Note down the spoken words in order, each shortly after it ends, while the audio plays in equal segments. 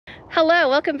Hello,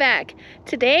 welcome back.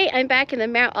 Today I'm back in the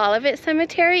Mount Olivet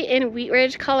Cemetery in Wheat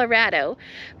Ridge, Colorado.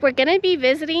 We're going to be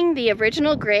visiting the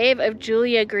original grave of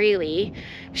Julia Greeley.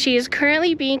 She is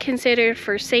currently being considered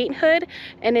for sainthood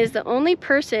and is the only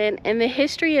person in the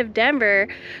history of Denver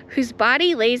whose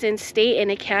body lays in state in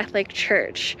a Catholic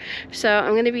church. So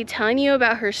I'm going to be telling you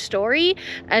about her story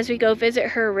as we go visit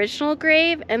her original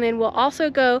grave, and then we'll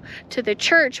also go to the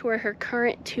church where her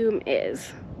current tomb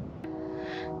is.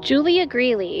 Julia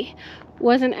Greeley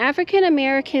was an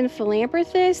African-American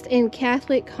philanthropist and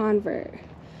Catholic convert.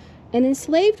 An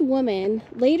enslaved woman,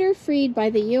 later freed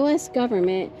by the U.S.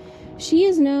 government, she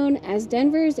is known as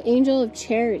Denver's Angel of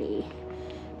Charity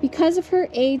because of her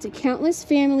aid to countless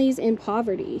families in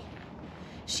poverty.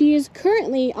 She is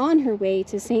currently on her way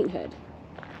to sainthood.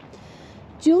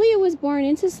 Julia was born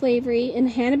into slavery in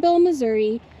Hannibal,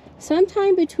 Missouri,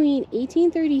 sometime between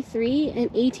 1833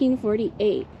 and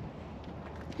 1848.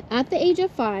 At the age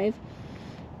of 5,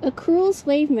 a cruel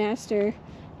slave master,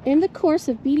 in the course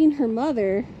of beating her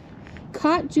mother,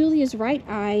 caught Julia's right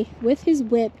eye with his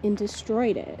whip and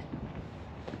destroyed it.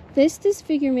 This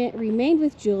disfigurement remained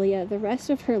with Julia the rest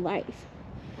of her life.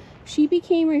 She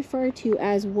became referred to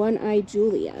as One-Eyed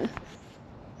Julia.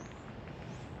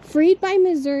 Freed by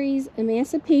Missouri's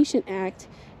Emancipation Act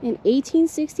in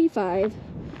 1865,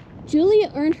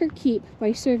 Julia earned her keep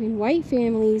by serving white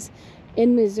families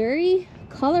in Missouri,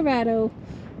 Colorado,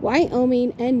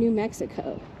 Wyoming, and New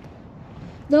Mexico,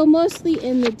 though mostly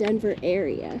in the Denver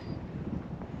area.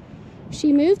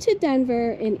 She moved to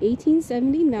Denver in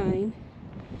 1879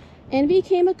 and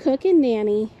became a cook and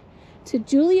nanny to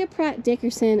Julia Pratt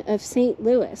Dickerson of St.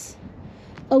 Louis,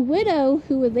 a widow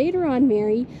who would later on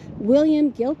marry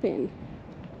William Gilpin,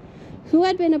 who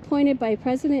had been appointed by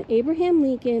President Abraham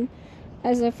Lincoln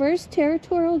as the first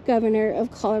territorial governor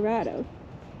of Colorado.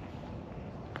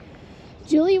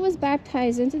 Julia was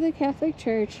baptized into the Catholic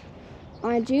Church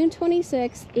on June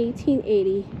 26,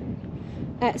 1880,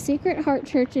 at Sacred Heart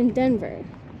Church in Denver,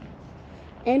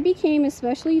 and became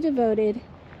especially devoted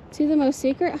to the Most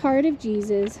Sacred Heart of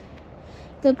Jesus,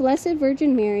 the Blessed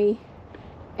Virgin Mary,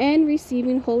 and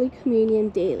receiving Holy Communion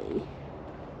daily.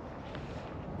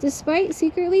 Despite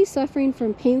secretly suffering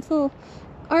from painful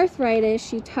arthritis,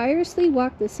 she tirelessly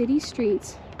walked the city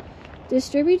streets,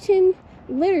 distributing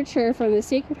literature from the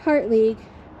Sacred Heart League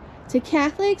to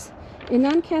Catholics and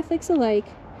non-Catholics alike,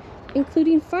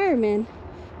 including firemen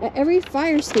at every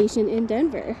fire station in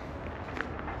Denver.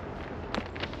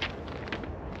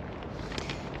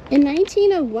 In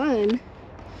 1901,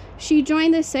 she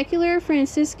joined the secular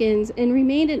Franciscans and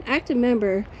remained an active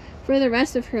member for the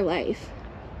rest of her life.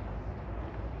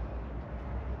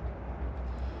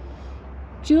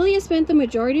 Julia spent the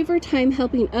majority of her time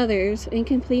helping others and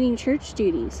completing church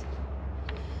duties.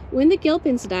 When the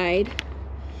Gilpins died,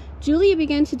 Julia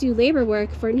began to do labor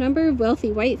work for a number of wealthy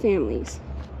white families.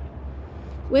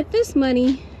 With this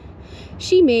money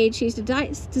she made, she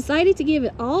decided to give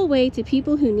it all away to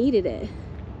people who needed it.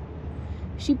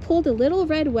 She pulled a little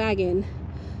red wagon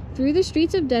through the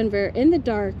streets of Denver in the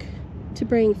dark to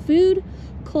bring food,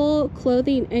 coal,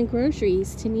 clothing, and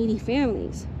groceries to needy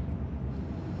families.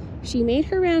 She made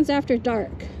her rounds after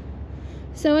dark,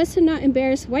 so as to not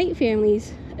embarrass white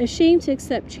families ashamed to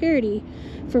accept charity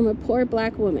from a poor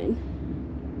black woman.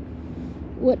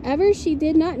 Whatever she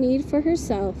did not need for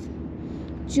herself,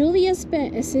 Julia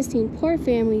spent assisting poor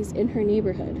families in her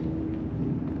neighborhood.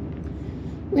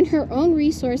 When her own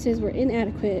resources were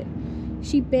inadequate,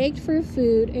 she begged for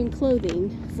food and clothing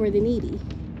for the needy.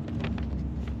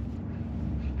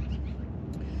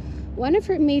 One of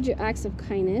her major acts of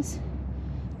kindness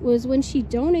was when she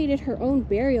donated her own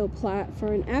burial plot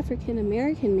for an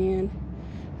African-American man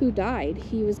who died.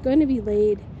 He was going to be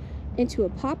laid into a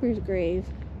pauper's grave,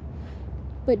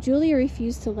 but Julia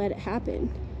refused to let it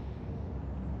happen.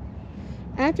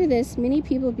 After this, many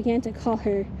people began to call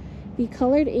her the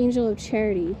Colored Angel of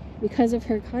Charity because of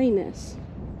her kindness.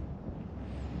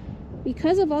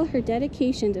 Because of all her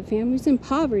dedication to families in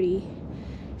poverty,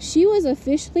 she was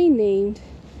officially named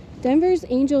Denver's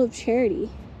Angel of Charity.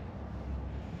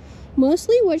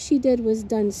 Mostly what she did was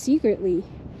done secretly.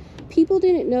 People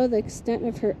didn't know the extent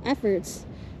of her efforts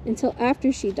until after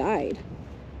she died.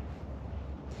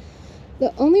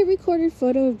 The only recorded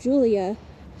photo of Julia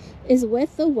is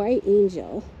with the white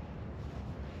angel.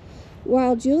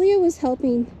 While Julia was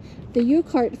helping the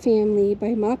Urquhart family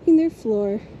by mopping their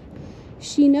floor,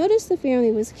 she noticed the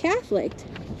family was Catholic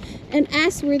and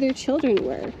asked where their children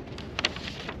were.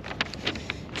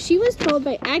 She was told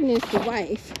by Agnes, the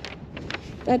wife,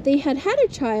 that they had had a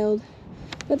child,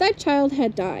 but that child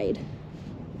had died.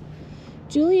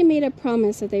 Julia made a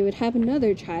promise that they would have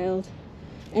another child,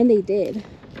 and they did.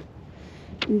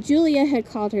 and Julia had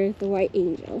called her the White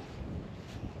Angel.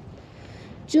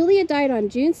 Julia died on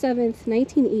June 7th,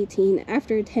 1918,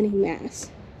 after attending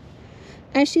Mass.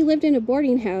 As she lived in a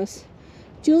boarding house,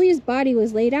 Julia's body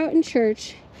was laid out in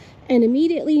church, and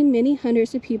immediately many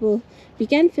hundreds of people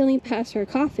began filing past her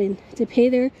coffin to pay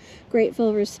their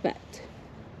grateful respect.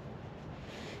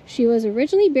 She was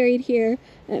originally buried here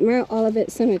at Mount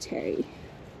Olivet Cemetery.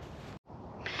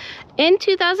 In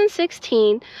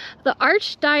 2016, the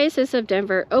Archdiocese of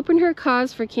Denver opened her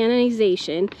cause for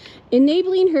canonization,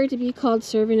 enabling her to be called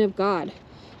Servant of God.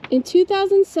 In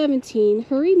 2017,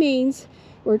 her remains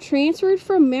were transferred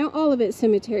from Mount Olivet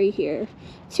Cemetery here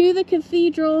to the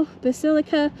Cathedral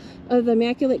Basilica of the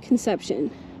Immaculate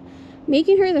Conception,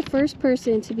 making her the first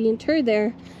person to be interred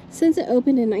there since it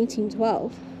opened in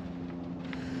 1912.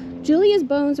 Julia's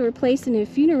bones were placed in a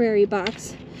funerary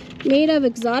box made of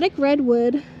exotic red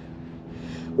wood,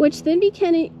 which then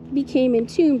became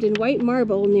entombed in white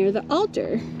marble near the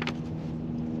altar.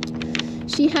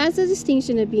 She has the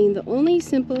distinction of being the only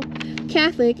simple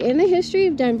Catholic in the history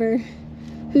of Denver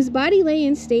whose body lay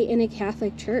in state in a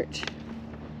Catholic church.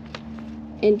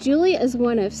 And Julia is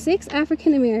one of 6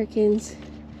 African Americans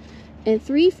and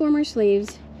 3 former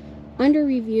slaves under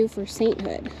review for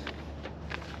sainthood.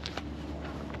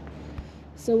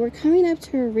 So we're coming up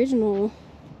to her original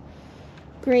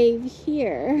grave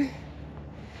here,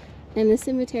 and the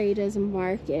cemetery doesn't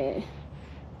mark it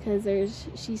because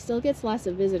she still gets lots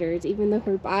of visitors even though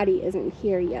her body isn't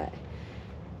here yet.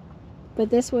 But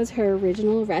this was her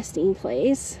original resting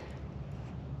place,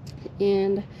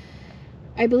 and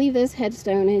I believe this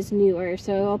headstone is newer,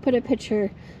 so I'll put a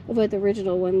picture of what the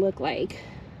original one looked like.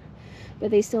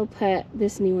 But they still put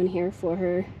this new one here for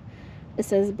her. It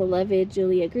says, "Beloved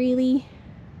Julia Greeley,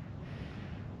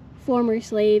 former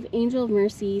slave, Angel of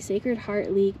Mercy, Sacred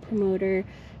Heart League promoter,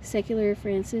 secular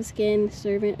Franciscan,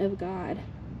 servant of God."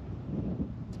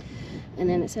 And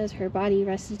then it says her body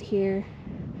rested here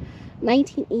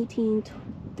 1918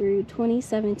 through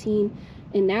 2017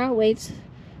 and now awaits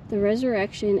the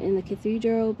resurrection in the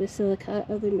Cathedral Basilica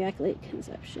of the Immaculate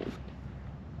Conception.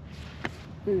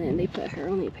 And then they put her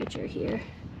only picture here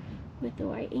with the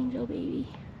white angel baby.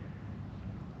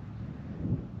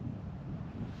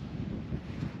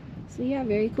 So yeah,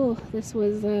 very cool. This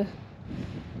was the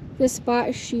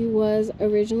spot she was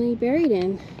originally buried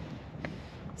in.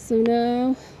 So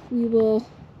now we will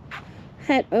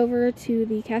head over to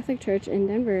the Catholic Church in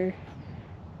Denver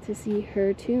to see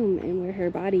her tomb and where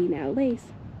her body now lays.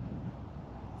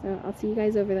 So I'll see you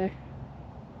guys over there.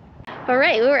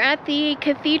 Alright, we're at the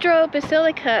Cathedral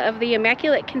Basilica of the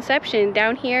Immaculate Conception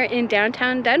down here in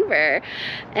downtown Denver.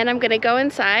 And I'm going to go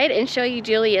inside and show you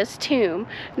Julia's tomb.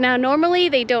 Now normally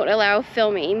they don't allow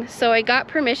filming, so I got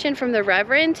permission from the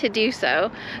Reverend to do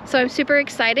so. So I'm super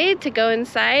excited to go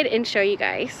inside and show you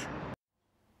guys.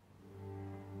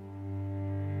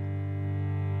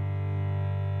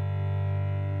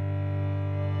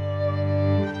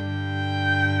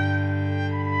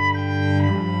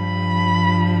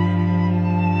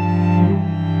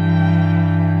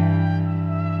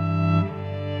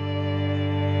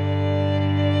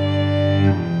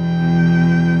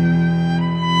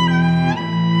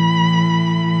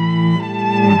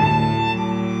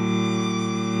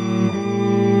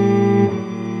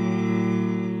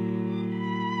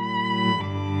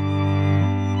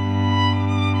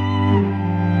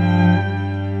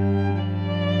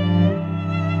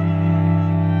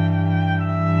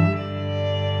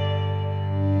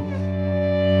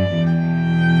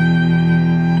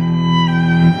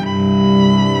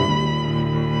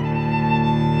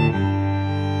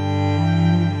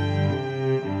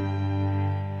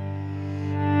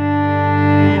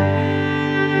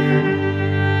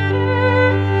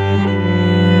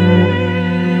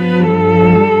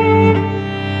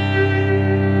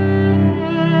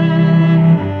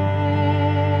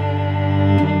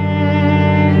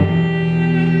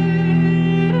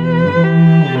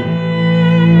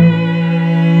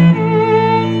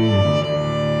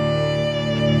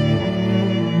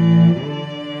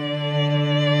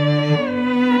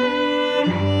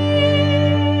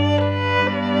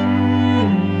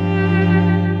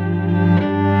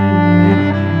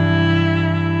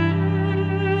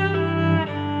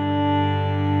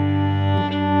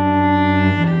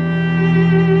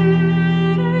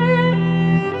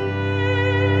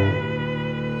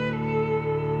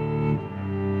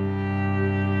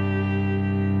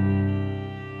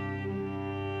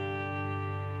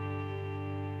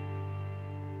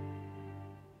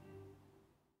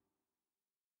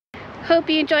 Hope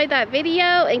you enjoyed that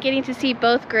video and getting to see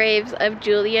both graves of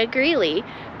Julia Greeley.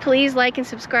 Please like and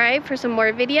subscribe for some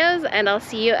more videos, and I'll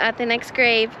see you at the next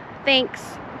grave. Thanks.